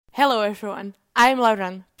Hello, everyone. I'm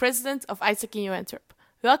Lauren, president of Isaac in Antwerp.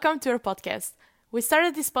 Welcome to our podcast. We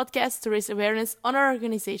started this podcast to raise awareness on our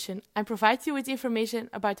organization and provide you with information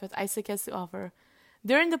about what Isaac has to offer.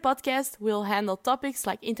 During the podcast, we'll handle topics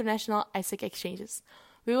like international Isaac exchanges.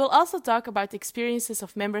 We will also talk about the experiences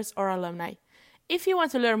of members or alumni. If you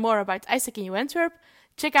want to learn more about Isaac in Antwerp,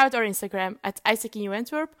 check out our Instagram at Isaac in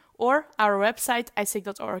Antwerp or our website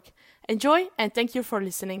isaac.org. Enjoy and thank you for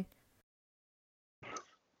listening.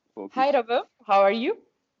 Focus. Hi, Robbe. How are you?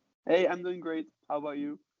 Hey, I'm doing great. How about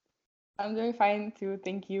you? I'm doing fine too,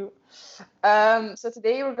 thank you. So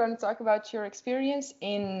today we're going to talk about your experience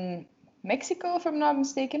in Mexico, if I'm not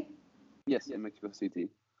mistaken. Yes, in Mexico City.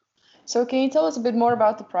 So can you tell us a bit more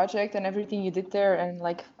about the project and everything you did there and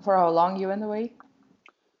like for how long you went away?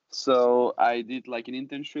 So I did like an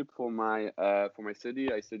internship for my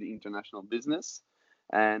study. I study international business,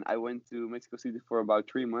 and I went to Mexico City for about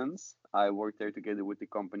 3 months. I worked there together with a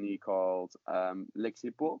company called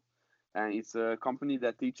Lexipo, and it's a company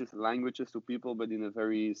that teaches languages to people, but in a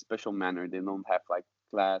very special manner. They don't have like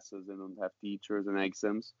classes, they don't have teachers and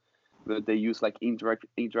exams, but they use like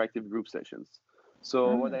interactive group sessions.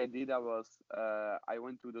 So what I did, I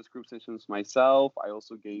went to those group sessions myself. I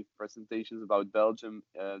also gave presentations about Belgium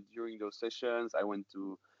during those sessions. I went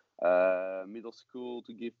to middle school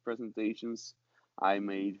to give presentations. I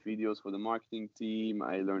made videos for the marketing team.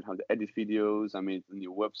 I learned how to edit videos. I made a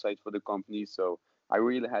new website for the company. So I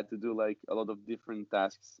really had to do like a lot of different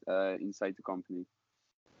tasks inside the company.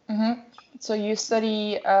 Mm-hmm. So you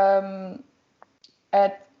study at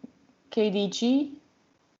KDG?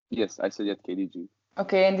 Yes, I studied at KDG.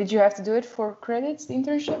 Okay, and did you have to do it for credits, the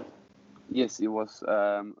internship? Yes, it was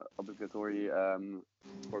obligatory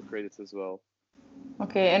for credits as well.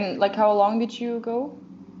 Okay, and like how long did you go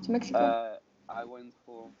to Mexico? I went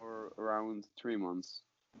for around 3 months.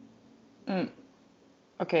 Mm.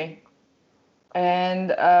 Okay.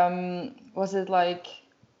 And was it like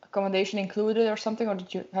accommodation included or something, or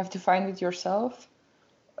did you have to find it yourself?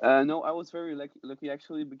 No, I was very lucky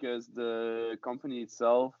actually because the company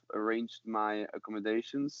itself arranged my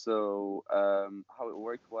accommodations. So how it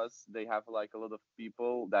worked was they have like a lot of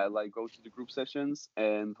people that like go to the group sessions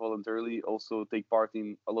and voluntarily also take part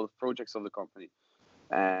in a lot of projects of the company.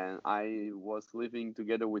 And I was living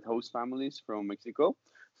together with host families from Mexico.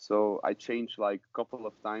 So I changed like a couple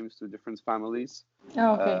of times to different families.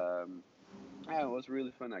 Oh, okay. Yeah, it was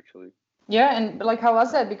really fun actually. Yeah, and like how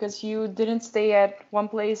was that? Because you didn't stay at one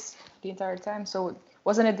place the entire time, so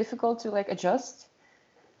wasn't it difficult to like adjust?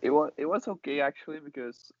 It was okay actually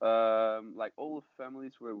because like all the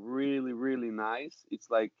families were really nice. It's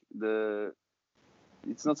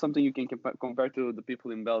not something you can compare to the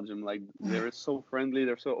people in Belgium. Like they're so friendly,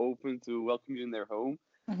 they're so open to welcome you in their home.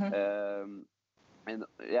 Mm-hmm. Um, and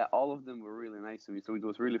yeah, all of them were really nice to me. So it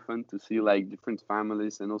was really fun to see like different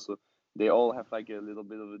families, and also they all have like a little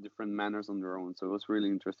bit of a different manners on their own. So it was really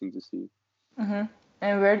interesting to see. Mm-hmm.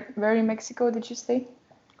 And where in Mexico did you stay?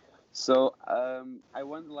 So I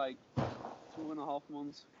went like 2.5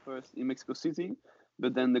 months first in Mexico City,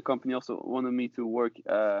 but then the company also wanted me to work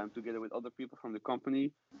together with other people from the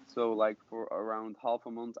company. So like for around half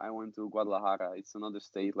a month, I went to Guadalajara. It's another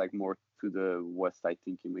state, like more to the west, I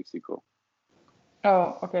think, in Mexico.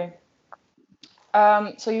 Oh, okay.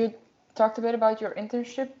 So you talked a bit about your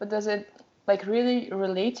internship, but does it like really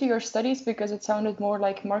relate to your studies? Because it sounded more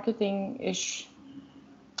like marketing-ish.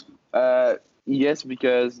 Uh, yes,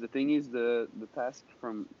 because the thing is, the task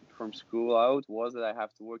from school out was that I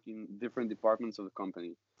have to work in different departments of the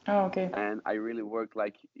company. Oh, okay. And I really worked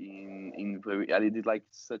like I did like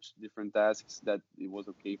such different tasks that it was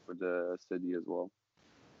okay for the study as well.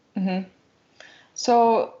 Mm-hmm.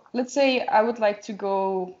 So let's say I would like to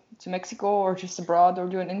go to Mexico or just abroad or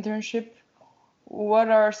do an internship. What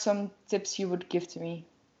are some tips you would give to me?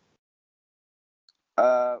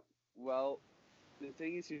 Uh, well, the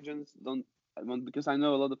thing is, you just don't because I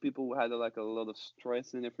know a lot of people who had like a lot of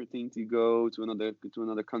stress and everything to go to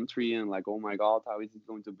another country and like, oh my God, how is it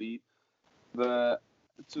going to be? But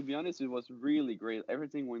to be honest, it was really great.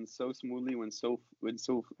 Everything went so smoothly, went so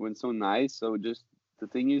nice. So just the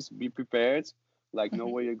thing is, be prepared. Like, know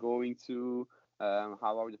where you're going to.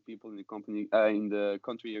 How are the people in the company in the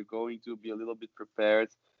country you're going to? Be a little bit prepared.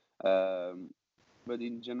 Um, but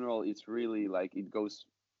in general, it's really like it goes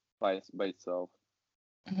by itself.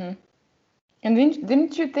 Mm-hmm. And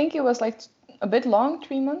didn't you think it was like a bit long,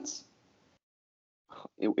 3 months?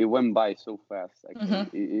 It went by so fast Mm-hmm.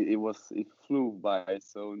 actually. It flew by.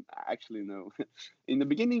 So actually no. In the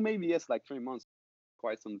beginning maybe yes, like 3 months,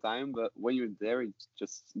 quite some time, but when you're there it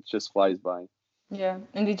just flies by. Yeah.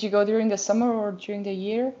 And did you go during the summer or during the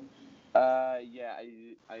year? Yeah,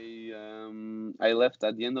 I left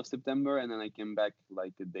at the end of September, and then I came back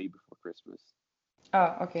like a day before Christmas.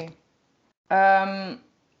 Oh, okay. Um,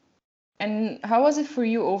 and how was it for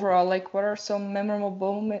you overall? Like, what are some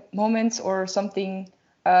memorable moments or something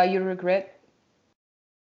you regret?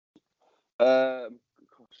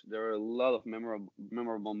 Gosh, there are a lot of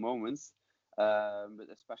memorable moments, but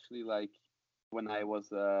especially like when I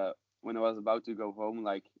was uh, when I was about to go home,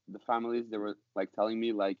 like the families they were like telling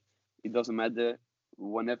me like it doesn't matter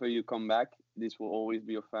whenever you come back, this will always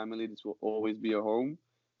be your family, this will always be your home.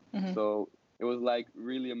 Hmm. So it was like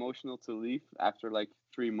really emotional to leave after like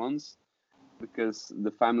 3 months because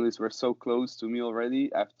the families were so close to me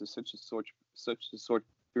already after such a short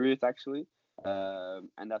period actually,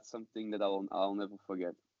 and that's something that I'll never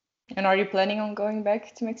forget. And are you planning on going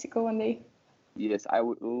back to Mexico one day? Yes, I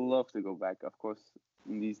would love to go back. Of course,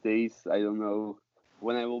 in these days, I don't know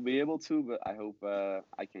when I will be able to, but I hope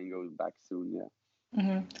I can go back soon. Yeah.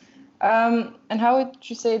 Hmm. And how would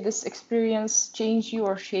you say this experience changed you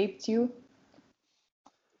or shaped you?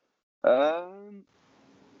 Um.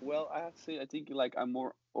 Well, I have to say, I think like I'm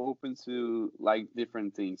more open to like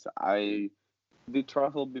different things. I did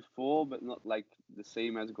travel before, but not like the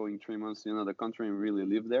same as going 3 months to another country and really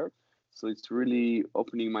live there. So it's really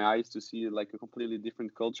opening my eyes to see like a completely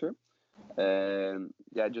different culture, and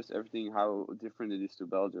yeah, just everything how different it is to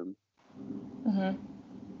Belgium. Hmm.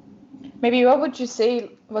 Maybe what would you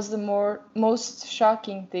say was the most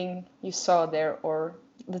shocking thing you saw there, or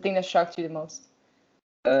the thing that shocked you the most?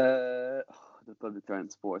 The public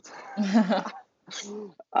transport.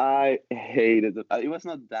 I hated it. It was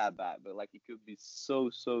not that bad, but like it could be so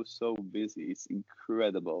busy. It's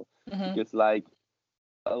incredible Hmm. because like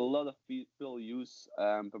a lot of people use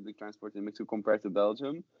public transport in Mexico compared to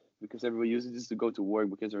Belgium because everybody uses this to go to work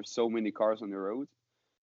because there's so many cars on the road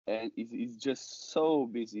and it's just so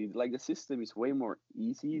busy. Like the system is way more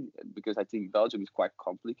easy because I think Belgium is quite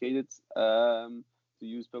complicated to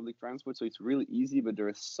use public transport, so it's really easy, but there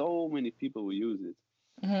are so many people who use it.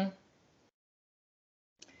 Hmm.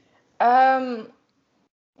 Um,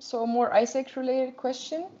 so a more ISEC related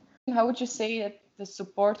question. How would you say that the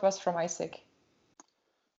support was from ISEC?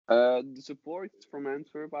 The support from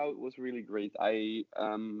Antwerp out was really great. I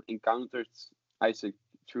encountered Isaac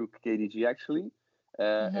through KDG actually.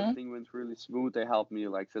 Hmm. Everything went really smooth. They helped me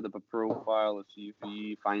like set up a profile, a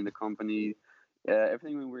CV, find a company.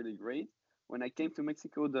 Everything went really great. When I came to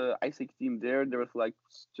Mexico, the Isaac team there was like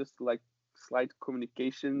just like slight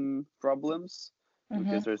communication problems Hmm.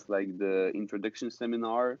 because there's like the introduction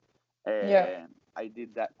seminar Yeah. and I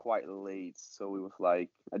did that quite late, so it was like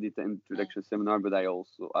I did the introduction seminar, but I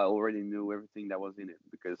already knew everything that was in it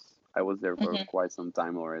because I was there for Hmm. quite some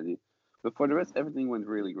time already. But for the rest, everything went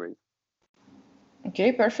really great.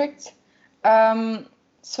 Okay, perfect. Um,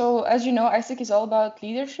 so as you know, ISEC is all about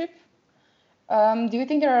leadership. Do you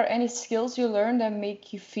think there are any skills you learn that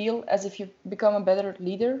make you feel as if you've become a better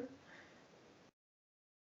leader?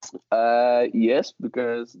 Yes,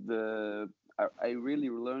 because I really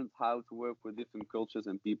learned how to work with different cultures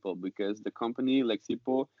and people because the company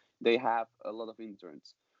Lexipo they have a lot of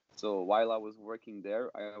interns. So while I was working there,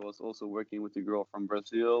 I was also working with a girl from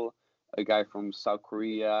Brazil, a guy from South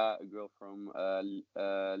Korea, a girl from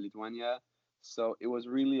Lithuania. So it was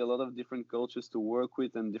really a lot of different cultures to work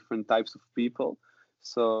with and different types of people.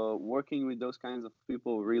 So working with those kinds of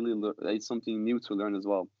people really it's something new to learn as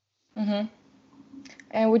well. Hmm.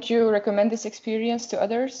 And would you recommend this experience to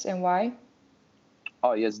others and why?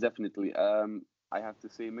 Oh yes, definitely. I have to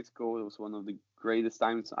say Mexico was one of the greatest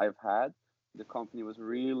times I've had. The company was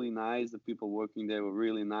really nice. The people working there were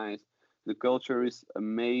really nice. The culture is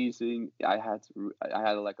amazing. I had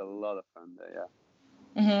like a lot of fun there.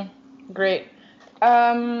 Yeah. Hmm. Great.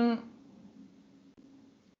 Um,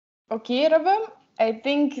 okay, Rabam, I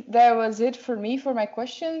think that was it for me for my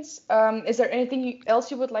questions. Is there anything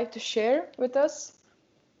else you would like to share with us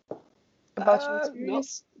about your No.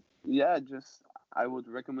 experience? Yeah, just I would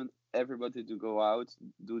recommend everybody to go out,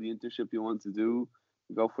 do the internship you want to do,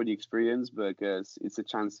 go for the experience because it's a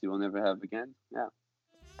chance you will never have again. Yeah.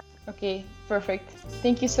 Okay, perfect.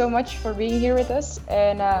 Thank you so much for being here with us,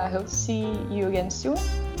 and I hope to see you again soon.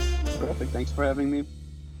 Perfect. Thanks for having me.